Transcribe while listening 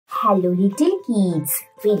Hello little kids,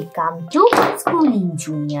 welcome to Schooling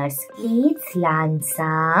Juniors. Let's learn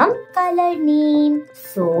some color name.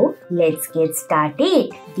 So let's get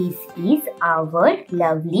started. This is our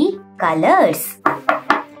lovely colors.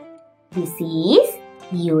 This is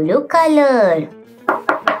yellow color.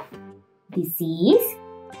 This is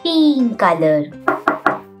pink color.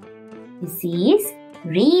 This is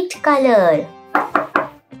red color.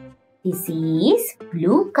 This is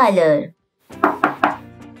blue color.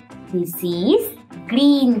 This is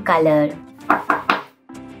green color.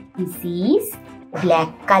 This is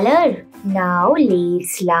black color. Now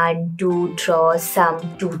let's learn to draw some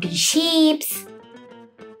 2D shapes.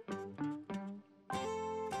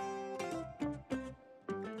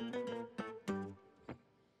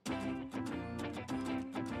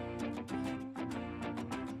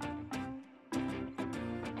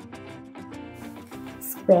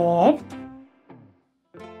 Square,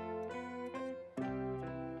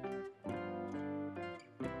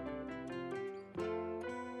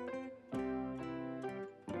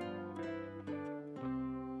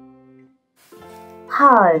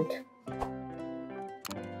 heart,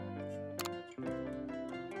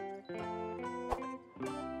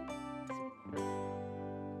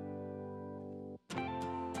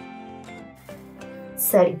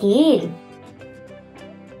 circle,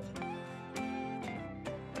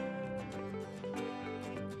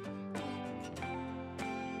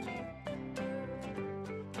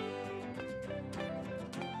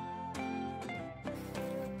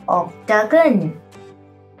 octagon,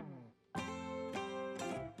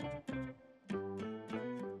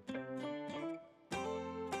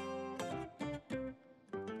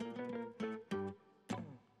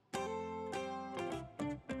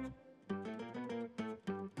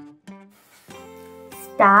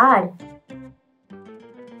 star,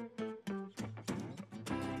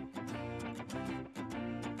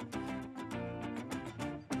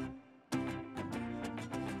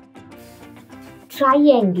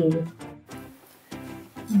 triangle,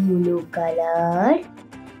 yellow color,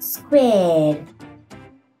 square,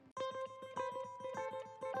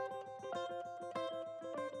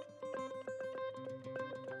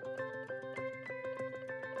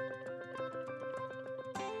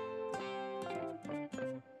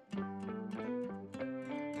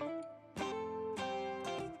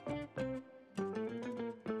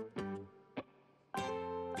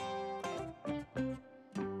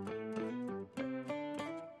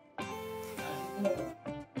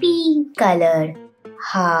 pink color,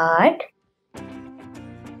 heart,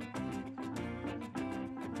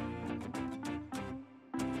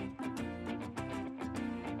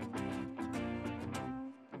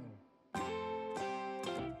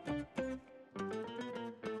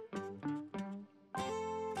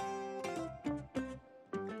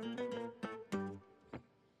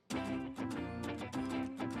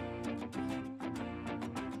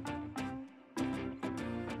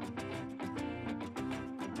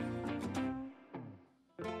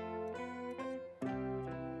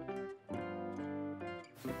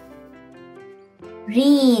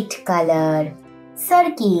 red color,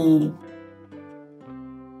 circle,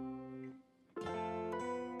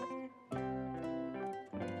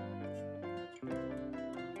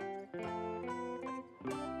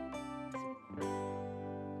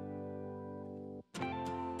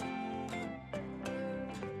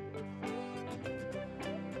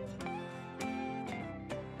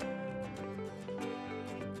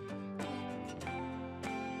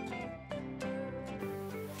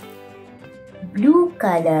 blue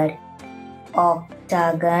color,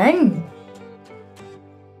 octagon,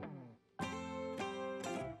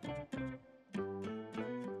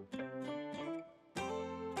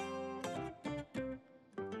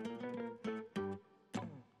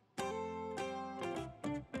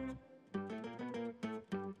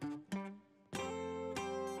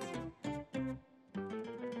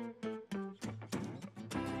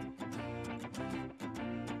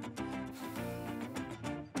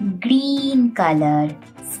 green color,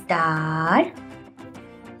 star,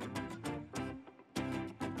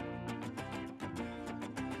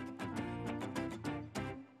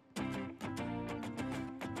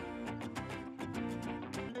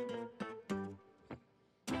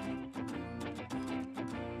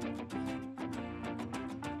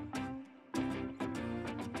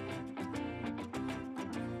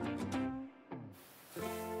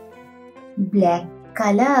 black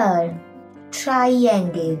color,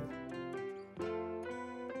 triangle,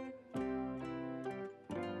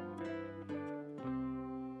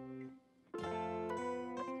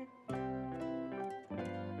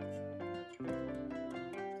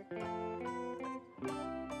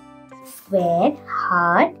 square,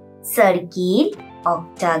 heart, circle,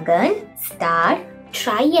 octagon, star,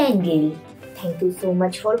 triangle. Thank you so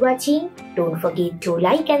much for watching. Don't forget to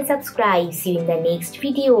like and subscribe. See you in the next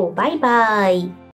video. Bye bye.